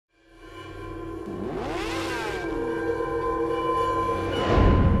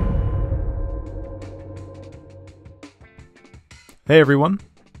Hey everyone,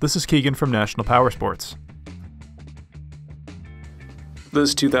 this is Keegan from National Powersports.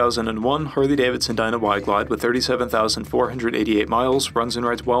 This 2001 Harley-Davidson DYNA Y-Glide with 37,488 miles runs and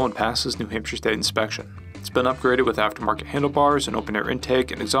rides well and passes New Hampshire State inspection. It's been upgraded with aftermarket handlebars, an open-air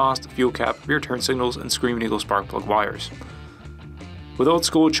intake, an exhaust, a fuel cap, rear turn signals, and Screaming Eagle spark plug wires. With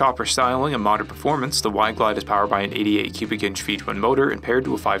old-school chopper styling and modern performance, the Y-Glide is powered by an 88 cubic inch V-twin motor and paired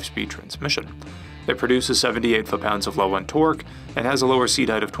to a 5-speed transmission. It produces 78 foot-pounds of low-end torque and has a lower seat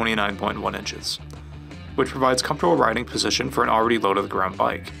height of 29.1 inches, which provides comfortable riding position for an already low-to-the-ground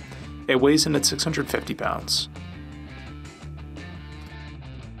bike. It weighs in at 650 pounds.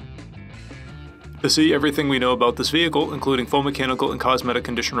 To see everything we know about this vehicle, including full mechanical and cosmetic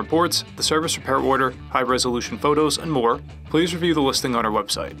condition reports, the service repair order, high-resolution photos, and more, please review the listing on our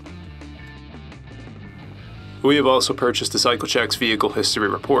website. We have also purchased the CycleCheck's Vehicle History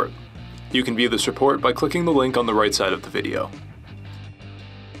Report. You can view this report by clicking the link on the right side of the video.